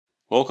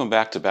Welcome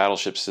back to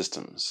Battleship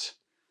Systems.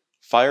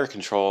 Fire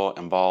control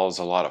involves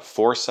a lot of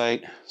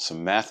foresight,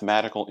 some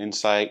mathematical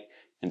insight,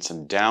 and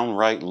some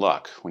downright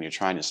luck when you're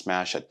trying to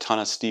smash a ton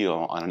of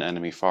steel on an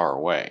enemy far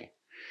away.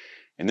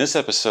 In this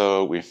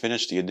episode, we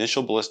finished the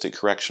initial ballistic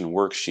correction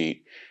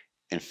worksheet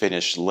and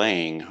finished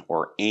laying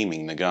or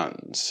aiming the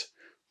guns.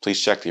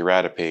 Please check the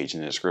errata page in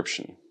the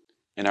description.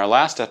 In our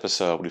last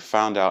episode, we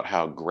found out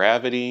how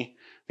gravity,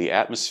 the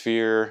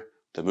atmosphere,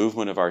 the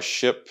movement of our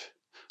ship,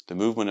 the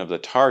movement of the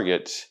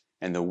target,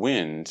 and the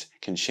wind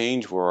can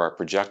change where our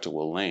projectile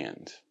will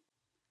land.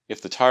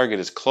 If the target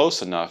is close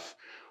enough,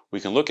 we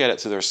can look at it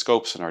through their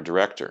scopes in our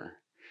director.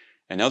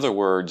 In other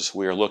words,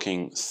 we are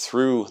looking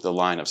through the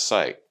line of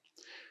sight.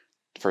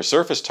 For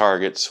surface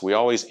targets, we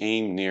always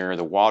aim near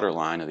the water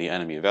line of the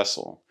enemy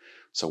vessel,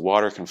 so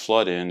water can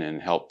flood in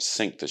and help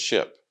sink the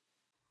ship.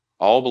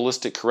 All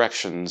ballistic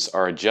corrections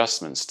are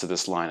adjustments to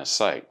this line of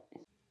sight.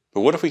 But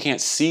what if we can't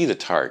see the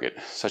target,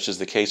 such as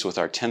the case with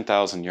our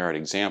 10,000-yard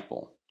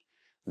example?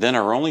 Then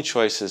our only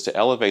choice is to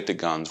elevate the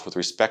guns with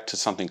respect to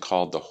something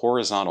called the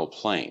horizontal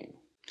plane.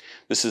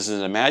 This is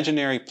an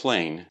imaginary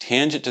plane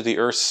tangent to the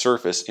Earth's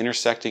surface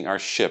intersecting our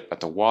ship at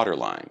the water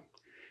line.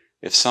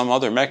 If some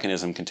other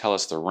mechanism can tell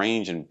us the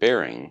range and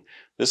bearing,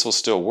 this will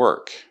still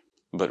work.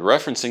 But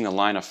referencing the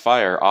line of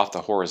fire off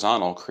the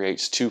horizontal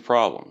creates two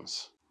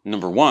problems.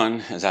 Number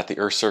one is that the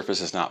Earth's surface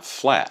is not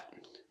flat.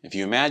 If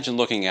you imagine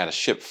looking at a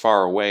ship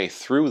far away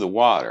through the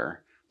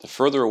water, the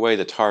further away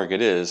the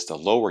target is, the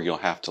lower you'll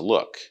have to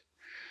look.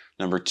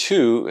 Number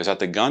two is that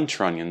the gun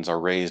trunnions are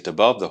raised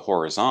above the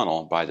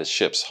horizontal by the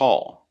ship's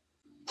hull,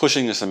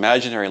 pushing this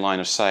imaginary line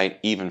of sight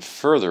even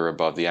further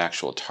above the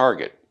actual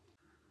target.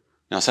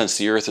 Now, since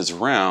the Earth is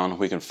round,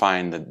 we can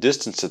find the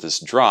distance of this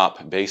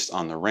drop based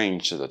on the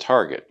range to the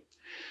target.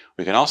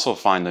 We can also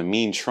find the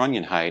mean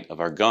trunnion height of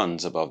our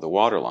guns above the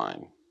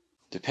waterline.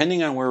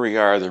 Depending on where we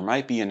are, there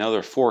might be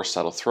another force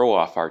that'll throw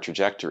off our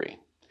trajectory.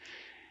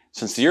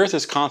 Since the Earth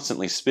is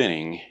constantly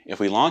spinning, if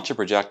we launch a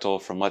projectile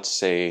from, let's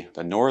say,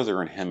 the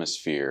northern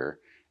hemisphere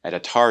at a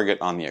target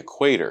on the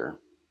equator,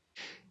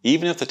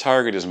 even if the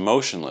target is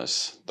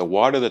motionless, the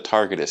water the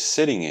target is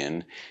sitting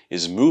in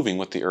is moving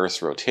with the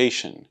Earth's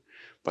rotation.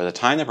 By the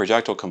time the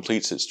projectile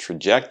completes its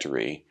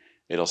trajectory,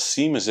 it'll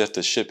seem as if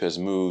the ship has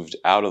moved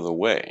out of the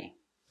way.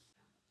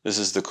 This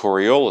is the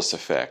Coriolis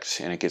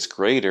effect, and it gets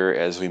greater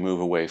as we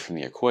move away from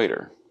the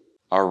equator.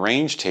 Our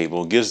range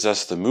table gives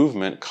us the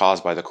movement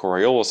caused by the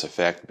Coriolis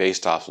effect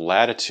based off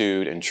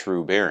latitude and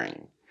true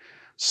bearing.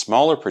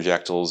 Smaller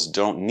projectiles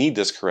don't need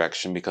this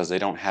correction because they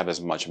don't have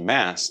as much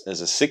mass as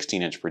a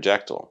 16-inch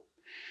projectile.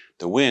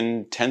 The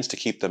wind tends to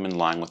keep them in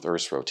line with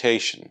Earth's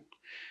rotation.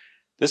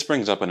 This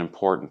brings up an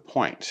important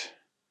point.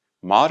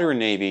 Modern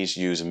navies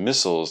use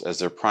missiles as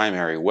their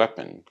primary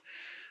weapon.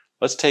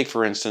 Let's take,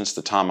 for instance,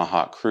 the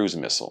Tomahawk cruise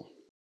missile.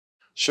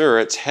 Sure,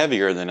 it's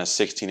heavier than a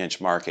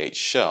 16-inch Mark 8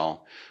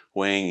 shell,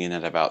 weighing in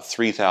at about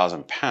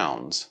 3,000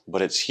 pounds,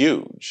 but it's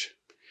huge.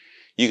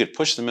 You could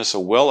push the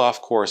missile well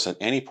off course at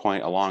any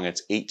point along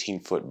its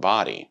 18-foot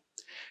body,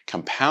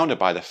 compounded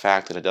by the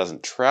fact that it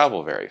doesn't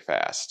travel very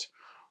fast,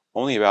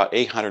 only about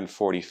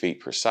 840 feet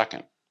per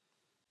second.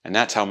 And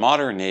that's how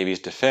modern navies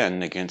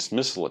defend against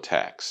missile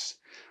attacks.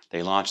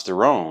 They launch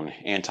their own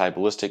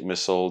anti-ballistic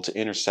missile to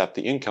intercept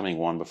the incoming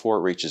one before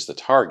it reaches the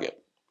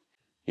target.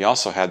 You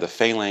also have the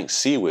Phalanx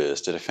Sea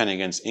Whiz to defend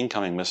against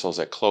incoming missiles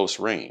at close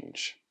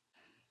range.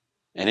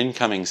 An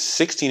incoming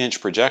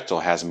 16-inch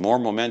projectile has more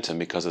momentum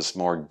because it's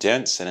more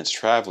dense and it's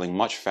traveling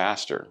much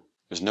faster.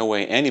 There's no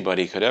way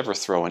anybody could ever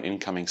throw an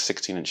incoming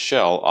 16-inch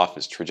shell off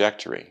its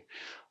trajectory.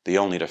 The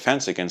only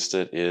defense against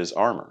it is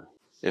armor.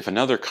 If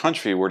another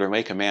country were to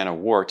make a man of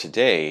war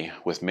today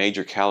with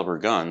major caliber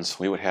guns,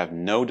 we would have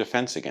no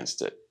defense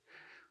against it.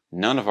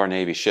 None of our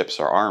Navy ships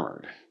are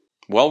armored.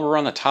 While we're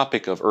on the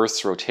topic of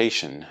Earth's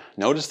rotation,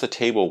 notice the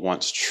table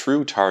wants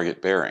true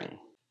target bearing,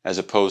 as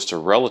opposed to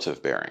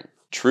relative bearing.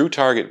 True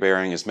target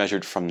bearing is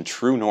measured from the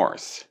true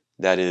north,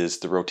 that is,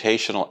 the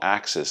rotational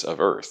axis of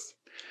Earth.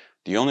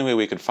 The only way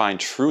we could find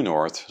true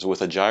north is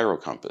with a gyro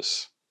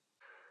compass.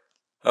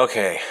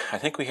 Okay, I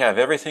think we have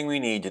everything we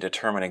need to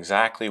determine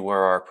exactly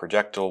where our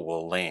projectile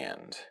will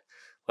land.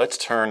 Let's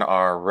turn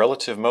our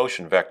relative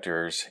motion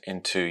vectors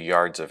into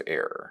yards of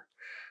error,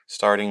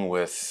 starting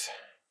with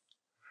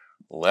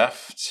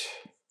left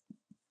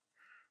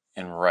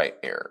and right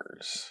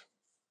errors.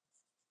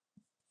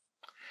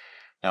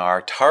 Now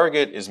our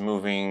target is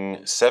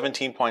moving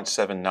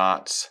 17.7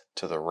 knots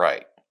to the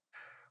right.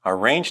 Our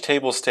range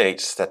table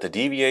states that the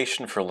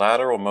deviation for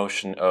lateral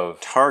motion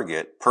of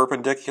target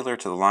perpendicular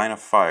to the line of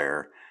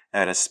fire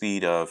at a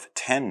speed of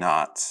 10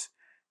 knots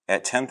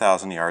at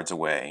 10,000 yards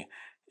away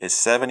is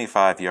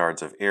 75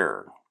 yards of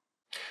error.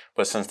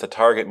 But since the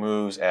target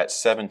moves at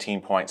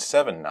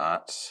 17.7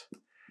 knots,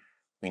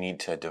 we need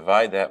to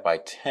divide that by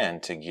 10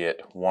 to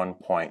get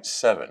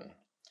 1.7.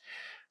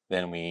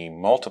 Then we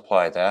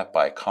multiply that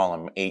by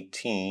column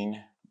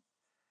 18,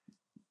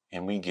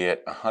 and we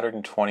get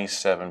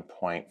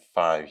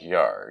 127.5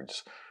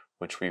 yards,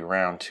 which we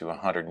round to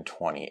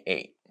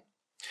 128.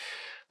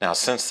 Now,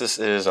 since this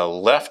is a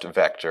left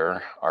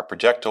vector, our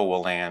projectile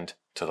will land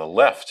to the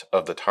left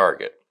of the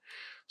target.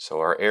 So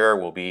our error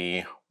will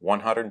be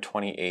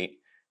 128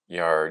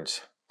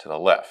 yards to the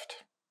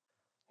left.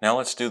 Now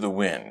let's do the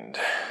wind.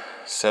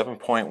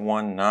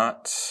 7.1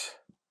 knots.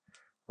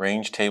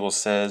 Range table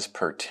says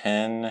per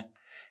 10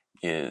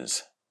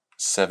 is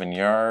 7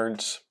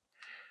 yards.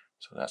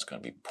 So that's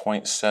going to be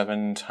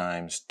 0.7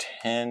 times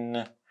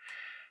 10.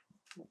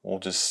 We'll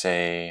just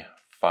say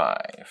 5.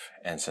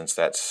 And since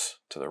that's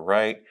to the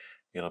right,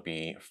 it'll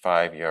be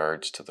 5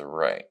 yards to the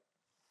right.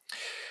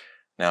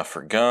 Now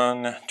for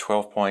gun,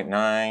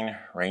 12.9.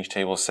 Range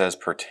table says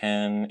per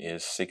 10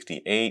 is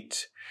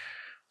 68.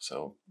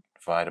 So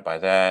divided by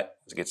that,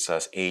 it gets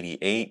us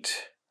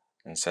 88.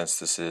 And since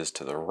this is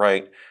to the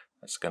right,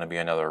 that's going to be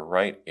another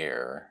right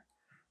error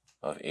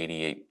of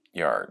 88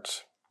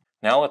 yards.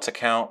 Now let's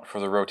account for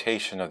the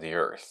rotation of the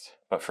Earth.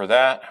 But for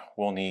that,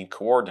 we'll need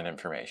coordinate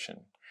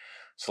information.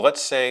 So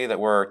let's say that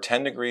we're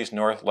 10 degrees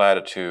north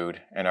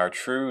latitude and our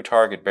true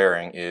target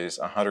bearing is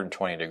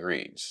 120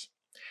 degrees.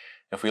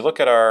 If we look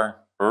at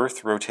our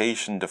Earth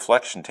rotation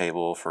deflection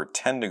table for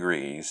 10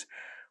 degrees,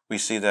 we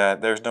see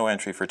that there's no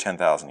entry for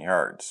 10,000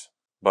 yards.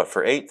 But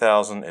for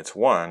 8,000 it's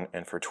 1,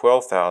 and for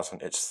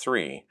 12,000 it's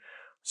 3.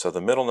 So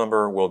the middle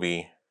number will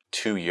be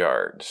 2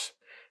 yards.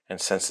 And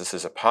since this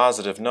is a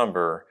positive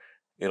number,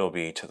 it'll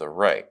be to the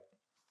right.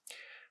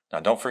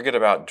 Now don't forget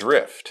about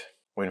drift.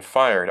 When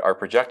fired, our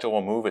projectile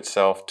will move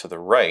itself to the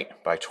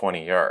right by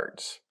 20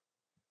 yards.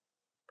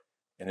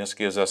 And this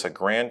gives us a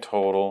grand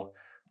total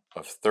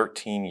of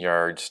 13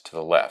 yards to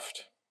the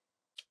left.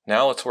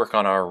 Now let's work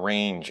on our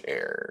range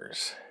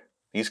errors.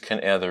 These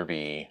can either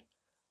be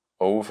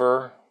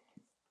over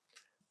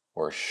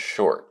or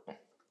short.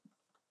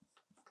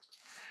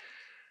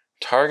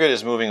 Target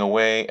is moving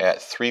away at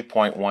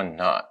 3.1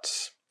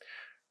 knots.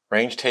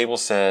 Range table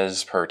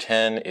says per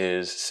 10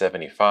 is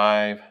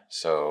 75,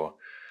 so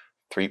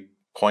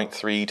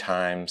 3.3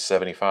 times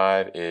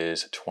 75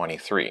 is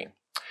 23.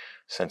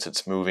 Since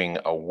it's moving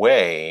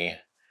away,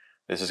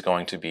 this is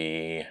going to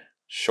be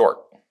short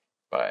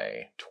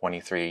by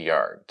 23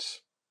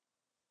 yards.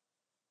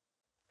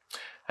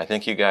 I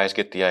think you guys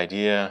get the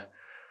idea.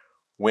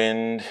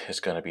 Wind is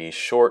going to be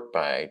short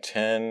by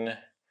 10,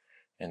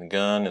 and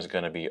gun is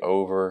going to be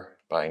over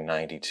by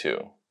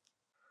 92.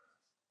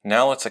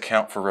 Now let's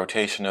account for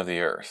rotation of the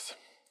Earth.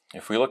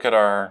 If we look at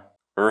our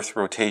Earth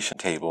rotation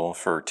table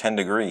for 10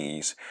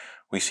 degrees,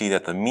 we see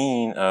that the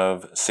mean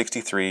of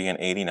 63 and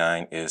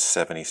 89 is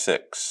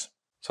 76.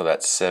 So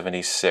that's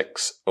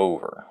 76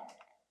 over.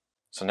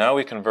 So now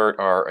we convert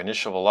our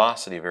initial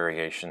velocity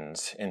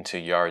variations into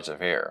yards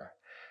of air.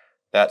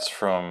 That's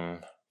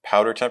from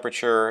powder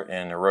temperature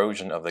and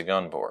erosion of the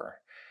gun bore.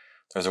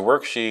 There's a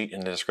worksheet in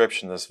the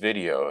description of this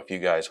video if you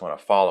guys want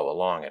to follow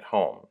along at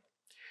home.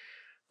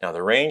 Now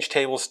the range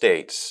table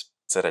states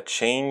that a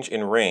change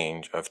in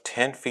range of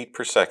 10 feet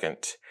per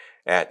second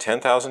at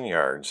 10,000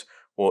 yards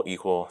will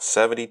equal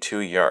 72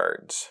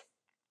 yards.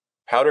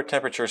 Powder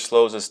temperature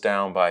slows us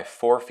down by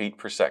 4 feet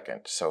per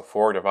second, so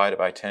 4 divided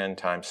by 10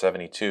 times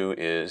 72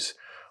 is,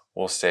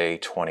 we'll say,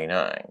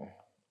 29.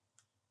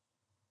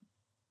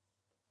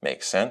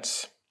 Makes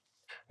sense?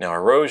 Now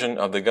erosion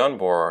of the gun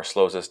bore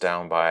slows us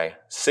down by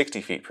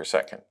 60 feet per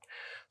second,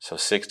 so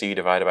 60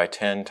 divided by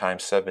 10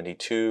 times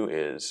 72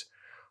 is,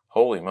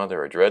 holy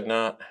mother, a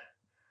dreadnought,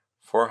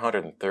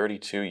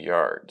 432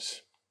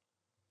 yards.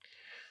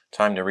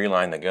 Time to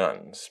reline the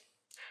guns.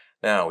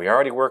 Now, we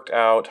already worked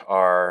out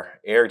our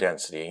air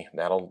density.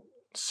 That'll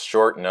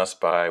shorten us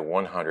by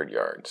 100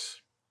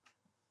 yards.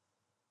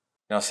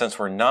 Now, since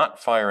we're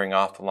not firing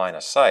off the line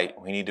of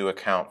sight, we need to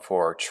account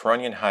for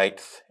trunnion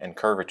height and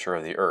curvature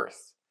of the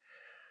Earth.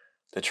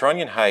 The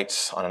trunnion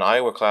heights on an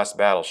Iowa-class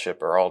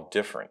battleship are all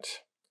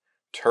different.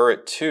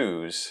 Turret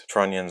 2's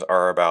trunnions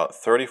are about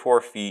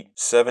 34 feet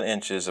 7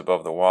 inches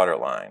above the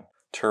waterline.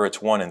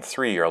 Turrets 1 and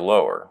 3 are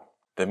lower.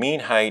 The mean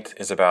height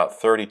is about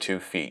 32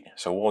 feet,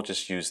 so we'll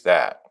just use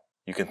that.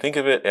 You can think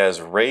of it as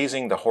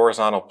raising the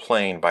horizontal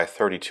plane by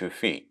 32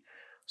 feet.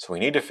 So we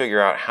need to figure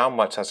out how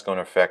much that's going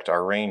to affect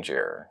our range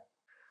error.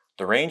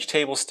 The range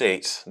table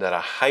states that a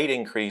height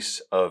increase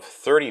of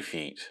 30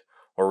 feet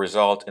will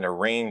result in a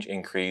range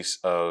increase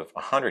of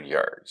 100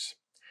 yards.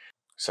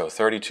 So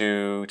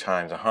 32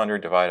 times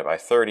 100 divided by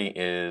 30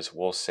 is,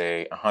 we'll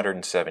say,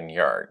 107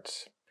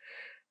 yards.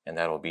 And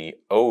that'll be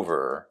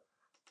over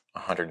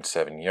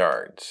 107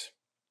 yards.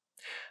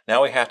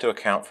 Now we have to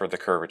account for the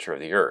curvature of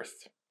the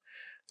Earth.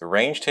 The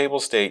range table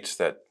states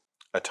that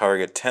a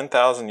target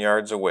 10,000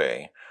 yards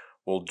away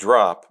will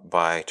drop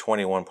by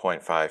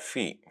 21.5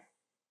 feet.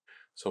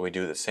 So we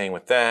do the same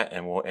with that,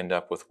 and we'll end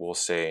up with, we'll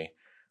say,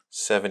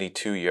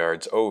 72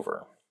 yards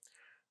over.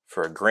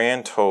 For a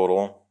grand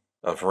total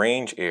of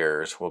range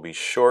errors will be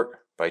short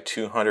by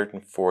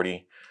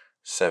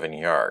 247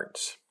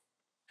 yards.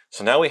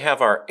 So now we have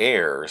our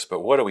errors,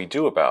 but what do we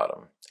do about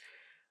them?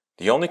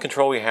 The only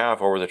control we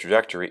have over the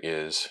trajectory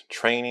is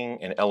training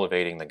and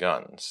elevating the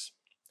guns.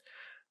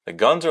 The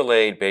guns are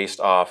laid based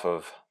off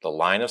of the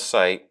line of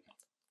sight,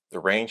 the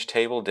range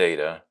table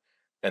data,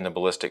 and the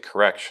ballistic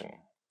correction.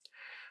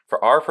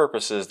 For our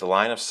purposes, the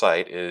line of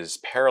sight is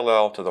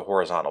parallel to the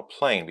horizontal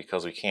plane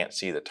because we can't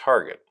see the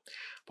target,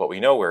 but we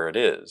know where it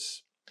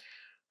is.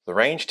 The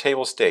range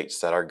table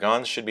states that our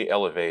guns should be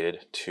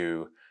elevated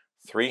to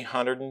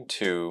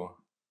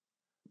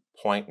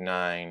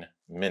 302.9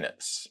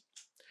 minutes.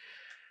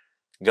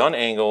 Gun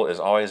angle is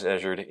always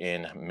measured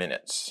in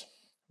minutes.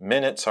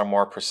 Minutes are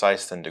more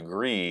precise than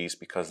degrees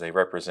because they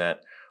represent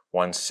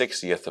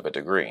 1/60th of a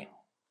degree.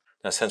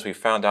 Now, since we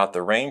found out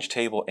the range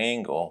table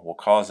angle will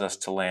cause us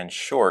to land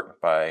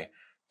short by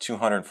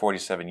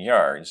 247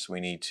 yards, we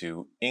need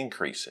to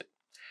increase it.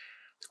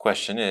 The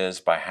question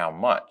is, by how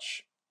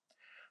much?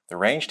 The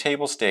range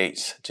table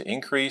states to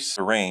increase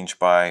the range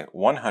by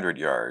 100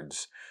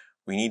 yards,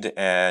 we need to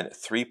add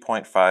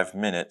 3.5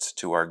 minutes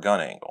to our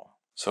gun angle.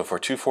 So for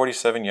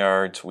 247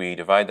 yards, we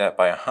divide that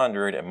by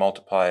 100 and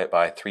multiply it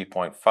by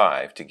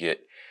 3.5 to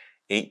get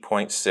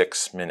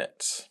 8.6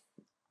 minutes.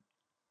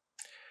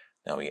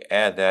 Now we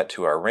add that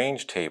to our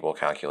range table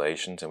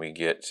calculations and we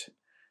get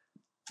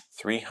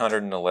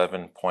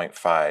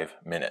 311.5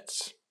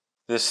 minutes.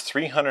 This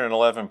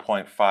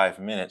 311.5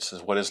 minutes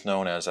is what is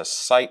known as a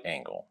sight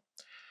angle.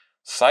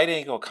 Sight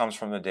angle comes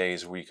from the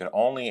days where you could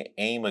only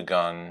aim a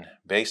gun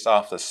based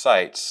off the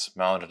sights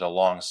mounted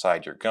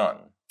alongside your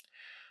gun.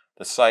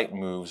 The sight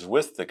moves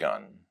with the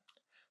gun.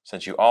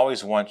 Since you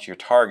always want your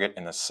target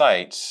in the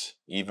sights,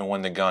 even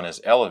when the gun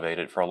is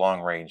elevated for a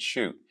long-range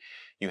shoot,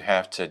 you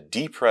have to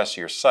depress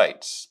your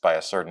sights by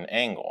a certain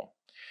angle.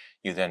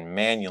 You then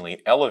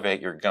manually elevate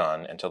your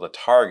gun until the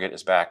target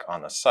is back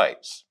on the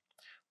sights.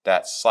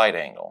 That's sight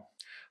angle.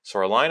 So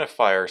our line of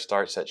fire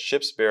starts at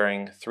ship's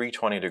bearing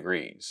 320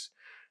 degrees.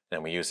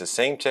 Then we use the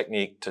same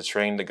technique to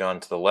train the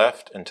gun to the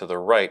left and to the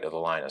right of the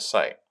line of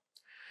sight.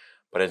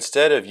 But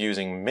instead of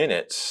using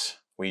minutes,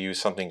 we use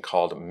something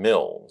called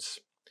mils.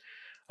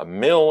 A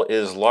mil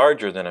is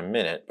larger than a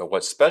minute, but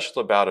what's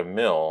special about a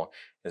mil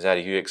is that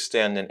if you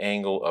extend an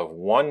angle of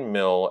 1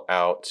 mil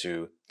out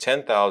to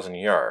 10,000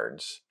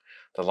 yards,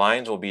 the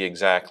lines will be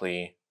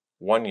exactly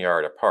 1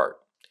 yard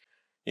apart.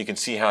 You can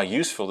see how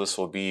useful this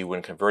will be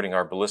when converting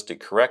our ballistic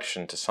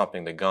correction to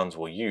something the guns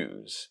will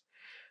use.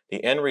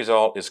 The end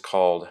result is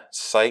called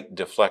sight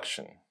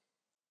deflection.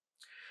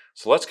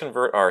 So let's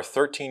convert our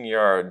 13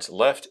 yards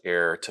left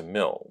air to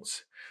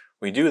mils.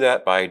 We do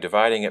that by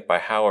dividing it by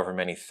however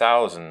many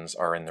thousands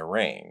are in the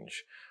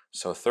range.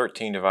 So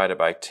 13 divided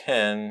by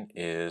 10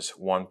 is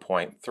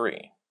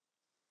 1.3.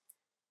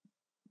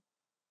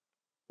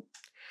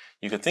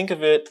 You can think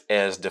of it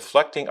as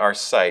deflecting our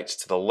sights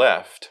to the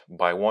left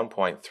by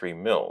 1.3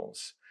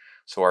 mils.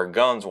 So our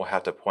guns will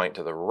have to point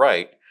to the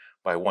right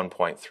by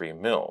 1.3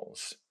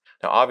 mils.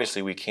 Now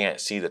obviously we can't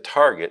see the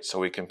target, so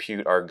we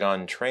compute our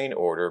gun train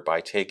order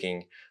by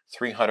taking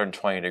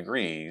 320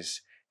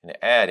 degrees and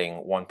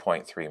adding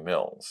 1.3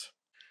 mils.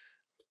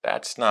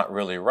 That's not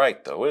really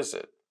right though, is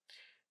it?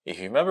 If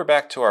you remember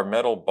back to our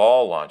metal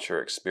ball launcher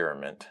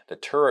experiment, the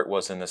turret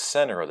was in the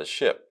center of the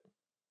ship.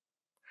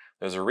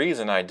 There's a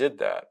reason I did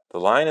that. The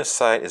line of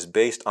sight is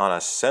based on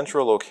a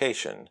central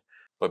location,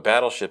 but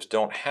battleships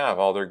don't have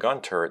all their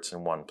gun turrets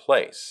in one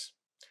place.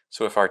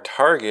 So if our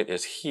target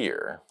is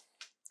here,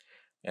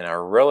 and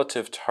our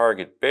relative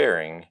target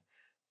bearing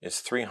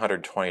is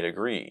 320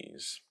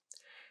 degrees,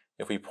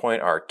 if we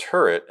point our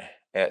turret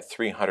at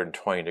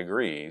 320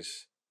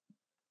 degrees,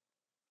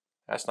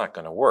 that's not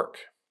going to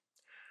work.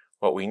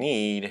 What we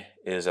need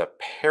is a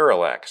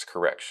parallax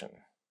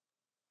correction.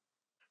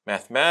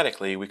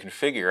 Mathematically, we can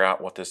figure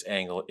out what this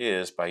angle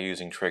is by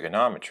using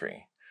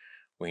trigonometry.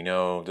 We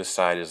know this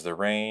side is the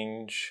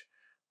range,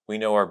 we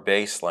know our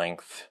base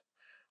length,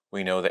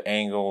 we know the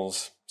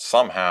angles,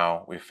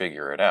 somehow we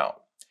figure it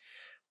out.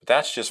 But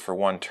that's just for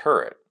one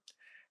turret.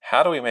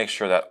 How do we make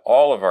sure that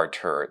all of our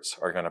turrets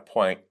are going to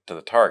point to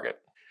the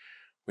target?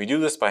 We do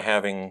this by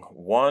having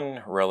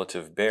one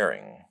relative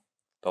bearing,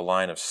 the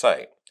line of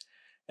sight,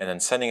 and then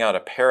sending out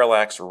a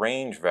parallax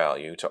range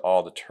value to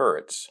all the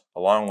turrets,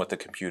 along with the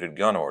computed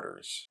gun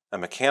orders. A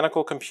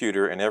mechanical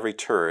computer in every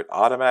turret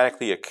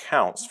automatically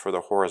accounts for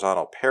the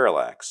horizontal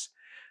parallax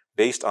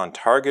based on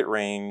target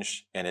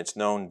range and its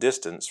known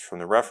distance from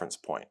the reference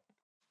point.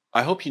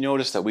 I hope you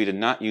noticed that we did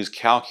not use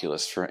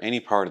calculus for any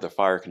part of the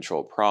fire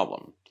control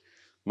problem.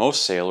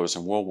 Most sailors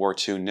in World War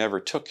II never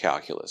took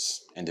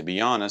calculus, and to be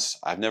honest,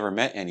 I've never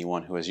met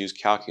anyone who has used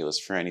calculus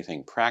for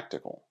anything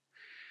practical.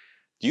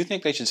 Do you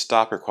think they should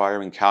stop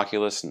requiring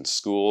calculus in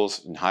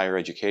schools and higher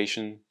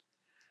education?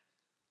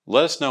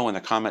 Let us know in the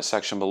comment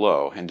section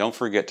below, and don't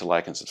forget to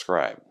like and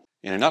subscribe.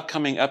 In an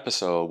upcoming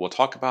episode, we'll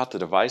talk about the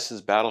devices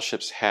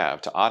battleships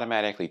have to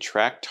automatically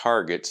track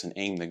targets and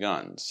aim the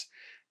guns,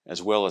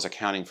 as well as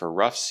accounting for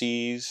rough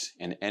seas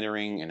and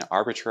entering an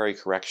arbitrary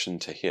correction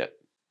to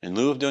hit. In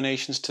lieu of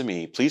donations to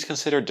me, please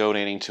consider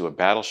donating to a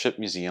battleship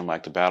museum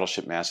like the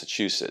Battleship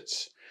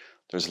Massachusetts.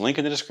 There's a link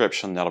in the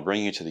description that'll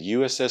bring you to the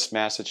USS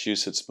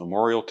Massachusetts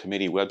Memorial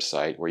Committee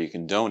website where you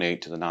can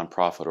donate to the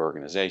nonprofit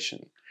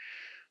organization.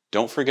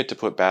 Don't forget to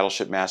put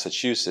Battleship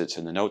Massachusetts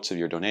in the notes of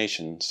your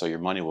donation so your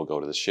money will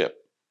go to the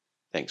ship.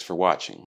 Thanks for watching.